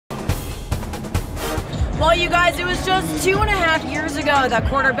Well, you guys, it was just 2.5 years ago that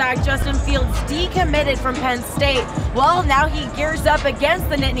quarterback Justin Fields decommitted from Penn State. Well, now he gears up against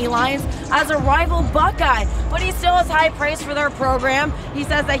the Nittany Lions as a rival Buckeye, but he still has high praise for their program. He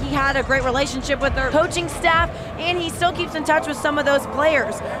says that he had a great relationship with their coaching staff, and he still keeps in touch with some of those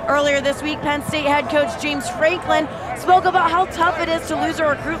players. Earlier this week, Penn State head coach James Franklin spoke about how tough it is to lose a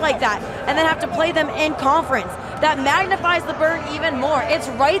recruit like that and then have to play them in conference. That magnifies the burn even more. It's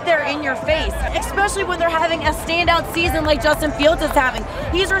right there in your face, especially when they're having a standout season like Justin Fields is having.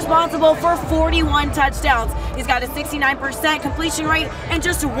 He's responsible for 41 touchdowns. He's got a 69% completion rate and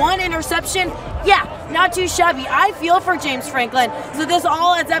just 1 interception. Yeah, not too shabby. I feel for James Franklin. So this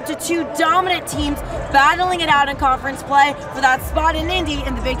all adds up to 2 dominant teams battling it out in conference play for that spot in Indy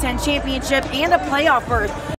in the Big Ten Championship and a playoff berth.